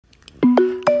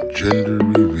Gender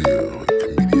reveal with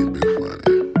comedian Big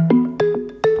Funny.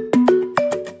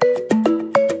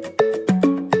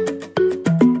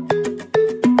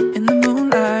 In the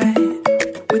moonlight,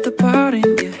 with a part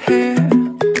in your hair,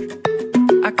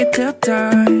 I could tell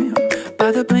time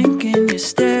by the blink in your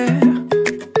stare.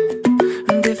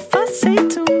 And if I say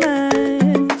too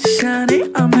much, honey,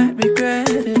 I might regret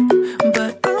it.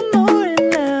 But I'm more in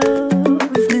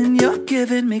love than you're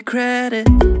giving me credit.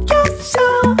 You're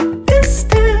so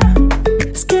distant,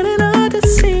 it's getting hard to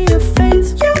see your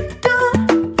face. You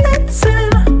don't listen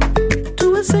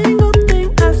to a single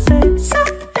thing I say.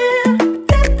 Something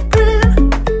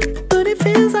different, but it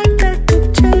feels like that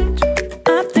could change.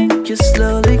 I think you're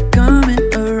slowly coming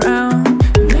around.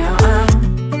 Now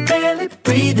I'm barely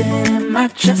breathing and my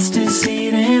chest is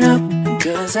heating up.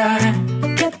 Cause I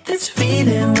get this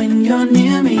feeling when you're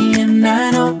near me, and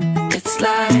I know it's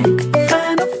like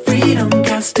final freedom,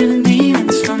 casting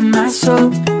demons from my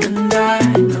soul. And I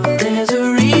know there's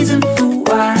a reason for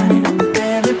why I'm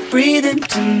barely breathing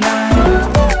tonight.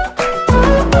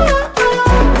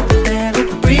 Barely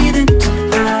breathing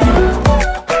tonight.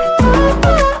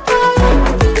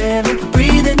 Barely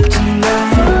breathing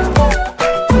tonight.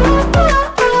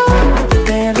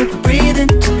 Barely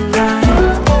breathing tonight.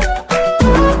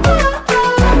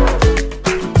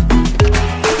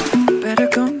 Better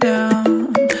come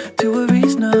down to a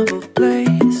reasonable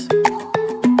place,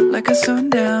 like a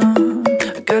sundown.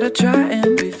 I gotta try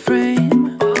and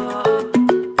refrain,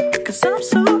 cause I'm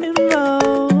so in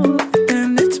love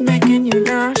and it's making you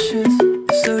nauseous.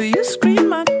 So you scream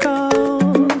my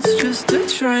calls just to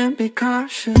try and be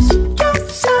cautious. You're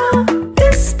so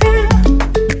distant,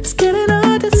 it's getting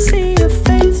hard to see your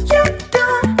face. You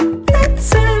don't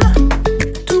listen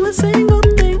to a single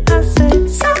thing I say.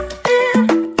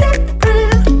 Something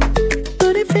different,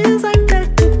 but it feels like that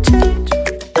could change.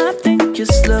 I think you're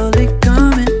slowly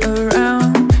coming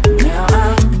around. Now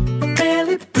I'm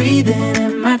barely breathing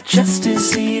and my chest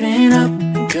is heating up.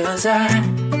 Cause I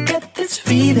get this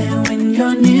feeling when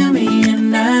you're near me,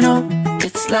 and I know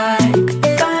it's like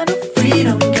final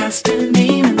freedom, casting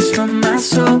demons from my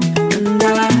soul. And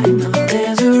I know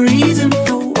there's a reason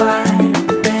for why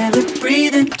I'm barely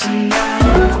breathing tonight.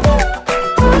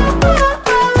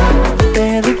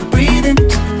 Barely breathing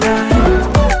tonight.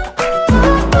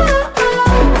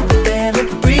 Barely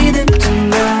breathing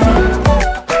tonight.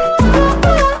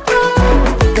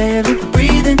 Barely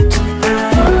breathing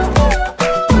tonight.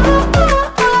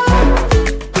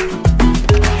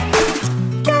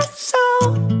 You're so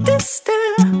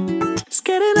distant, it's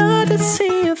getting hard to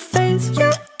see your face.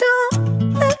 You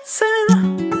don't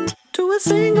listen to a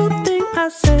single thing I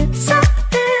say.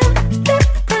 Something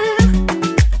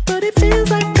different, but it feels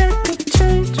like that could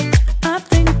change. I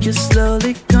think you're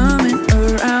slowly coming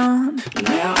around.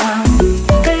 Now I'm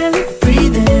barely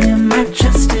breathing and my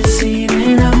chest is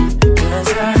heating up.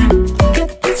 Cause I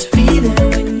get this feeling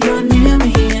when you're near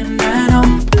me, and I know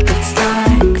it's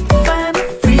like final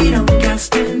freedom,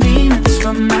 casting demons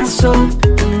from my soul.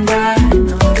 And I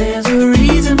know there's a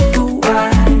reason for why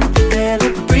I'm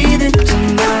barely breathing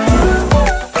tonight.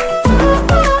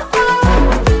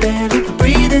 Barely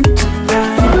breathing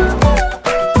tonight.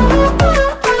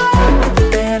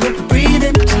 Barely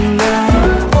breathing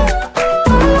tonight.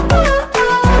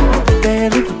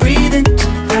 Barely breathing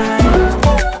tonight.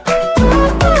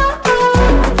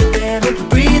 Barely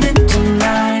breathing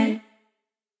tonight.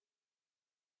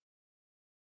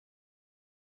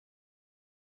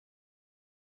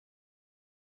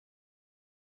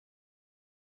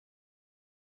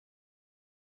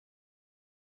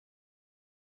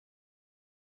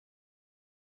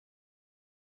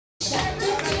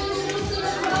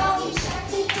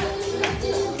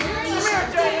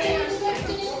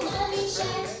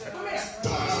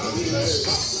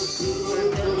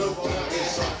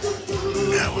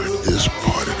 Now at this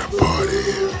part of the party,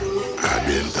 I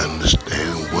didn't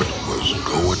understand what was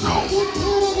going on.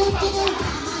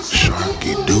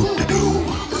 Sharky Doo-Doo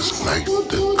is like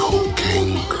the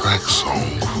cocaine crack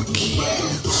song for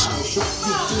kids.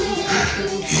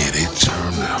 Yeah, they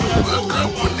turn the fuck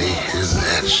up when they hear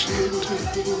that shit.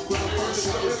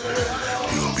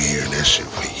 You gonna be hearing that shit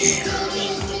for years.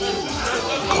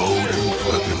 Golden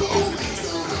fucking oldie.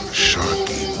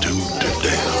 Sharky Doo-Doo.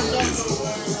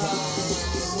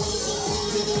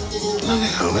 Look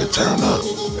at how they turn up.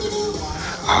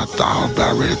 I thought I was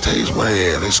about ready to taste my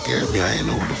ass. They scared me. I ain't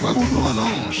know what the fuck was going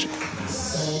on. Shit.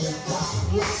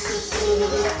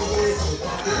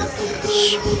 That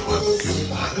is fucking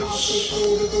nuts.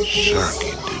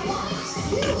 Sharky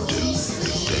Doo-Doo.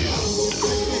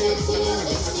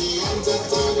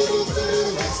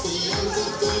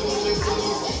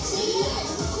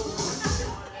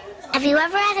 Have you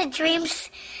ever had a dream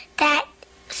that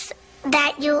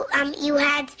you want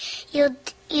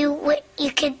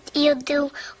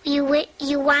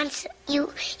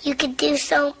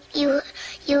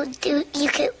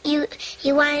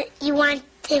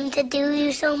him to do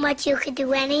you so much you could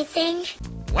do anything?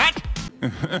 What?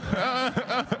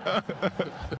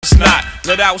 It's not.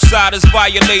 Let outsiders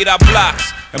violate our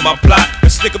blocks. And my plot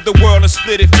is stick up the world and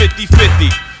split it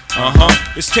 50-50.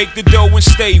 Let's take the dough and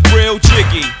stay real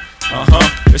jiggy.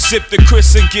 Let's sip the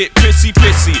Chris and get pissy.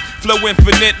 Flow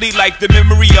infinitely like the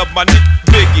memory of my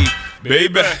Biggie.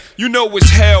 Baby, you know it's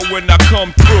hell when I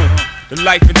come through. The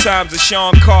life and times of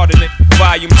Sean Carter,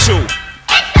 Volume 2. It's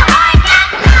the hard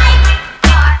knock life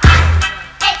for us.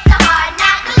 It's the hard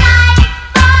knock life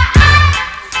for us.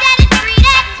 Static 3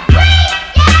 that we get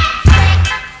tricked.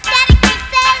 Static 3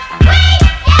 says we get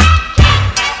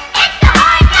kicked. It's the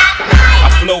hard knock life.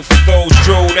 I flow for those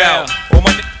drilled out. All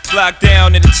my niggas locked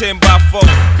down in a 10x4,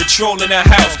 controlling the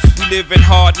house. We live in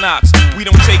hard knocks. We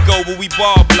don't take over, we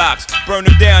ball blocks. Burn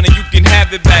them down and you can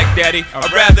have it back, daddy.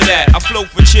 I'd rather that. I flow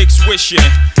for chicks wishing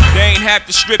they ain't have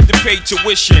to strip to pay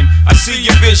tuition. I see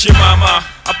your vision, mama.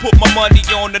 I put my money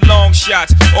on the long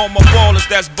shots. All my ballers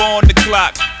that's born the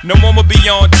clock. No one will be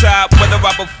on top, whether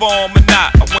I perform or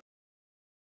not.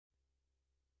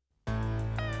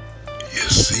 You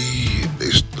see, they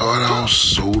start out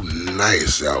so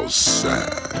nice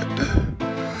outside,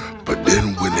 but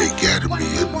then when they got me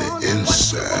in the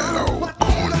inside, all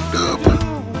cornered up,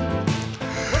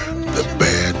 the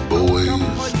bad boys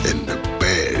and the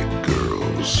bad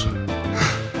girls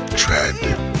tried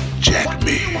to jack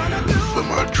me for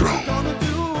my drone.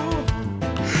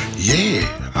 Yeah,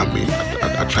 I mean,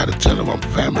 I try to tell them I'm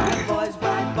family,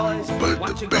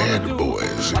 but the bad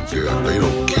boys and girls, they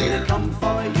don't care.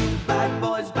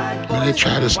 Man, they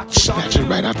try to snatch it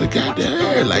right out the goddamn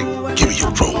air, like, give me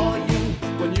your drone.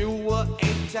 Look at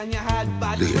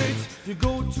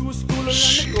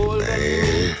shit,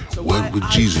 man. What would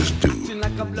Jesus do?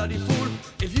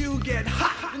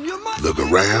 Look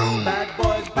around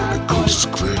when the coast is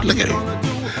clear. Look at it.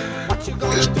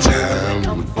 It's time to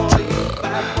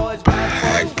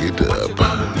pack it up.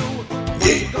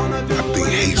 Yeah, I think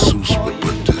Jesus would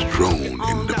put this drone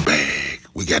in the bag.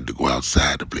 We got to go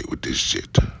outside to play with this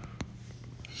shit.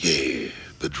 Yeah,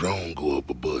 the drone go up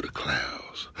above the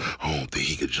clouds. I don't think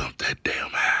he could jump that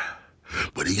damn high.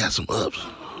 But he got some ups.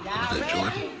 What's that,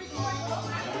 Jordan?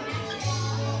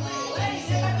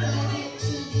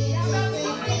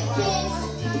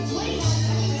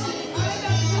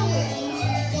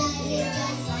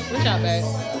 Good job, babe.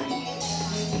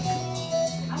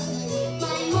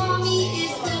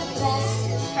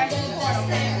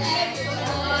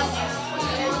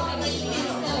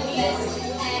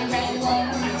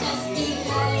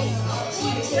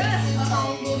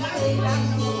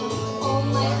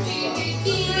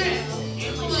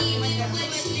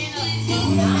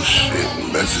 Shit,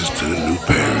 message to the new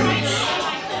parents.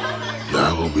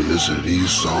 Y'all gonna be listening to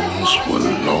these songs for a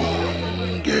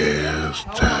long ass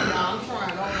time.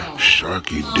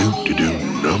 Sharky Doo-Doo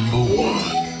 #1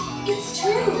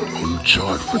 on the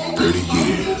chart for 30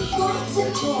 years.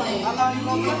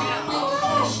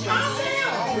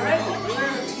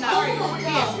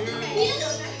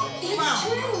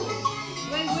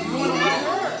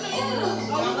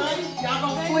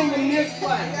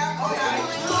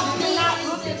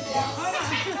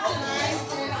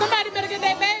 Somebody better get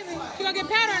that baby. She gonna get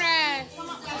powder on her ass.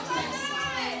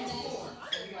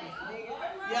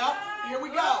 Yep, here we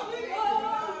go.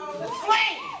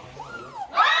 Swing!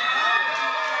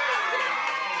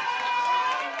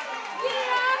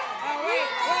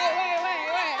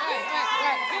 Wait.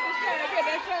 Get the shirt, get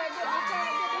that shirt.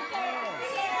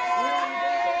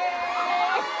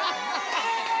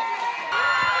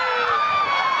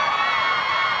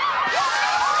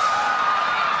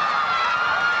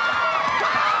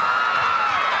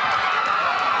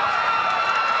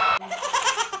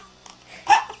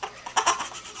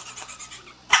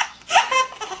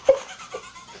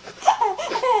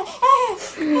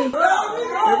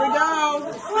 Here we go.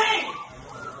 Swing!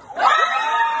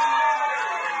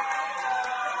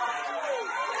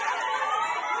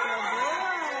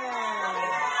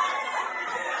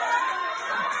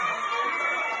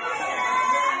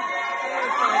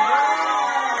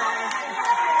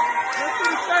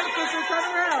 Turn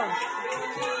around.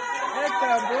 That's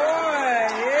the boy,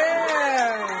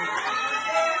 yeah.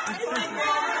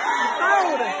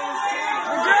 Hold it.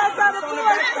 The girls are the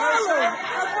boy, follow.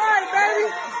 That's right, baby.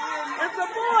 It's a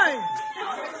boy.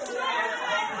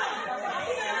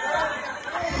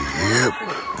 Yep,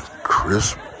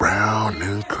 Chris Brown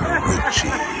and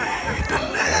Karrueche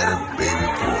done had a baby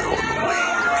boy on the way.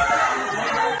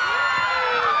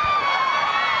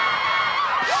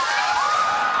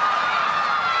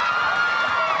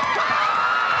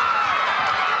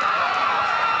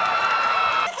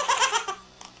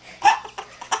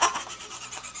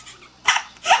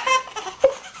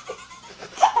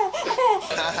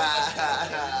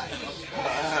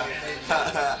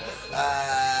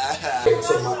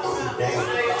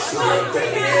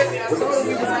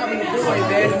 boy,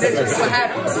 man. And that's just what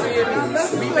happens.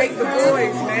 We make the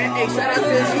boys, man. Hey, shout out to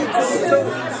his YouTube too.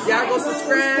 Y'all go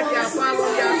subscribe, y'all follow,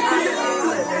 y'all comment, all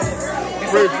that, man.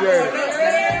 Appreciate it.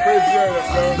 Appreciate it,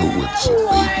 man. I know it's a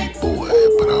baby boy,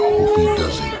 but I hope he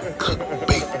doesn't cook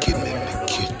bacon in the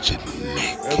kitchen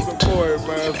naked. That's a boy,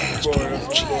 man. That's a boy.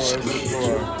 That's a boy. That's a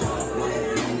boy.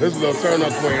 This little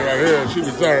turn-up queen right here, she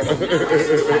be turned.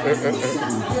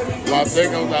 My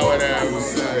thing goes out with that.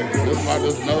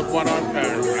 This is another part of our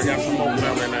family. I got some more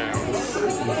family now.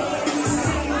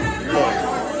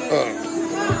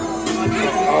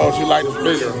 Oh, she like the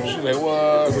speaker. She like,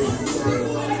 what?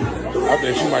 I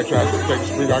think she might try to take the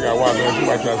speaker. I got to watch her. She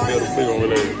might try to steal the speaker over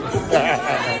there.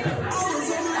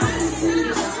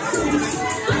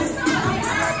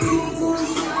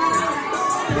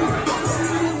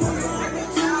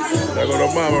 There go the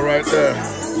mama right there.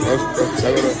 There go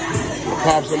the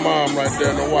pops and mom right there,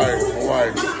 and the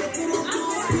wife.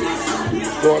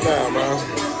 Going down, man.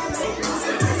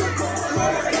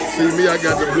 See me, I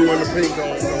got the blue and the pink on,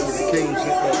 with the king shit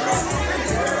on.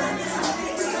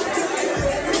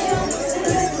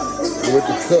 With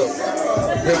the cup.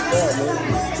 Pink on, man.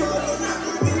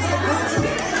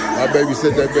 My baby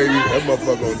said that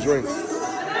motherfucker gonna drink.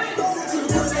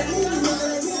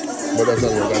 But that's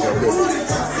not what I got that good.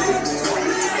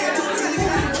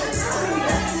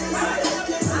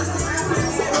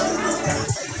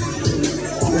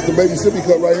 It's the baby sippy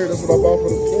cup right here. That's what I bought for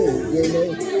the kid. You know?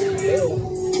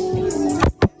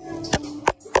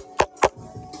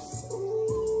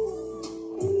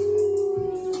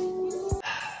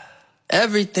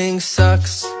 Everything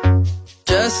sucks.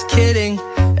 Just kidding.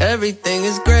 Everything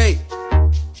is great.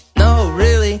 No,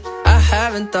 really, I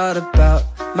haven't thought about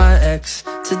my ex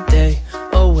today.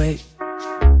 Oh wait,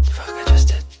 fuck, I just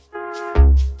did.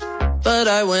 But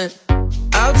I went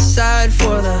outside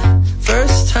for the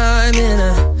first time in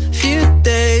a few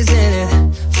days, and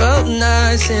it felt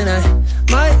nice, and I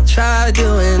might try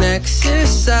doing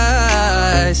exercise.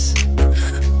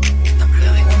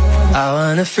 I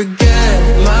wanna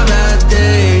forget my bad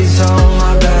days, all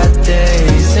my bad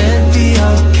days, and be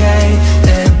okay,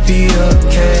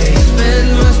 Spend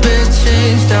my spare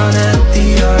change down at the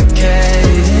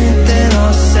arcade, and then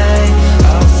I'll say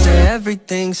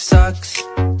everything sucks.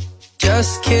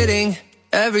 Just kidding,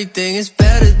 everything is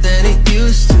better than it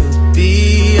used to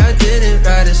be. I didn't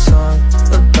write a song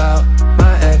about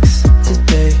my ex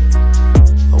today.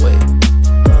 Oh wait,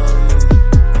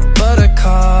 but I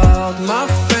called my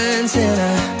friends and I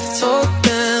told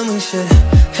them we should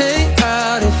hang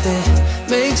out if it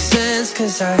makes sense,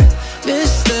 cause I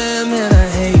miss them and I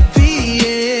hate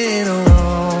being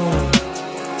alone.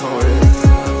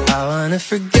 I wanna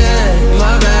forget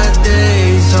my bad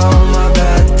days, all my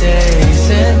bad days,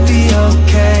 and be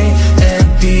okay,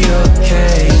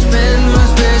 Spend my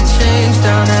spare change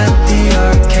down at the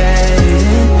arcade,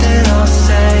 and then I'll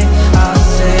say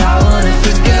I wanna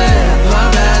forget my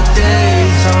bad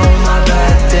days, all my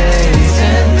bad days,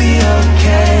 and be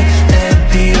okay,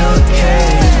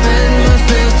 Spend my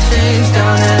spare change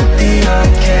down at the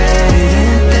arcade,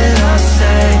 and then I'll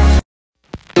say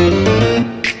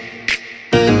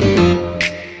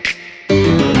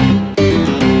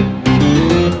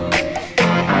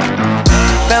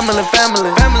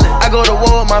family. I go to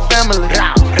war with my family.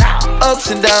 Ups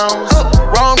and downs,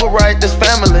 wrong or right, this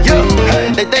family.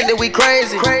 They think that we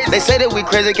crazy. They say that we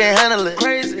crazy, can't handle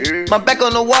it. My back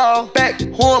on the wall,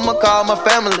 who I'ma call my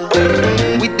family?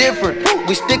 We different,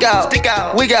 we stick out,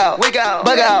 wig out, bug out,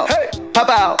 pop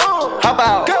out, hop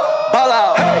out, ball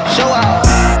out, show out.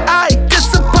 Aight,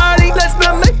 this a party, let's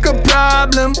not make a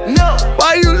problem. No,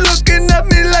 why you looking at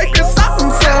me like it's something?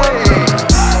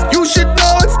 You should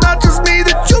know it's not just me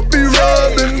that you be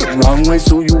rubbing the wrong way,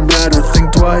 so you better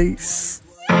think twice.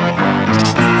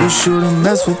 You shouldn't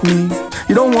mess with me,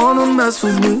 you don't wanna mess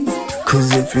with me,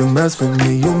 cause if you mess with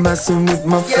me, you're messing with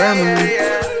my family.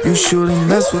 You shouldn't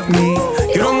mess with me,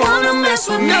 you don't wanna mess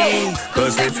with me,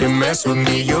 cause if you mess with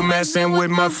me, you're messing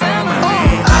with my family.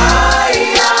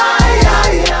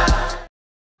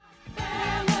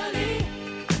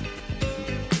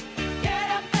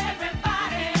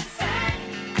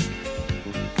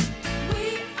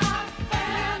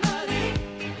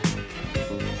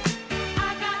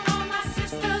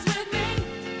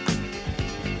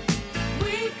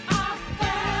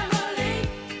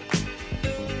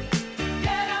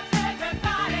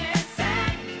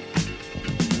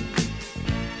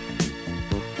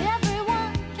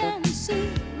 Everyone can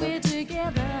see we're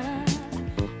together.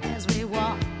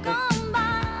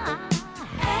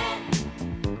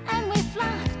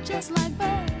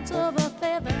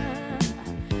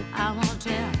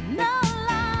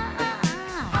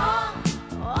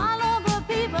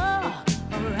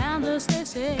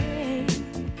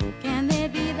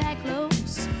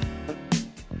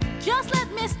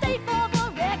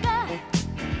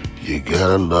 You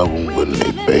gotta love them when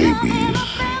they babies.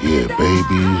 Yeah,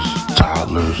 babies,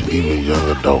 toddlers, even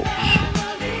young adults.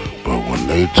 But when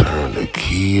they turn to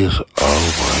kids,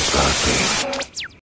 oh my goddamn.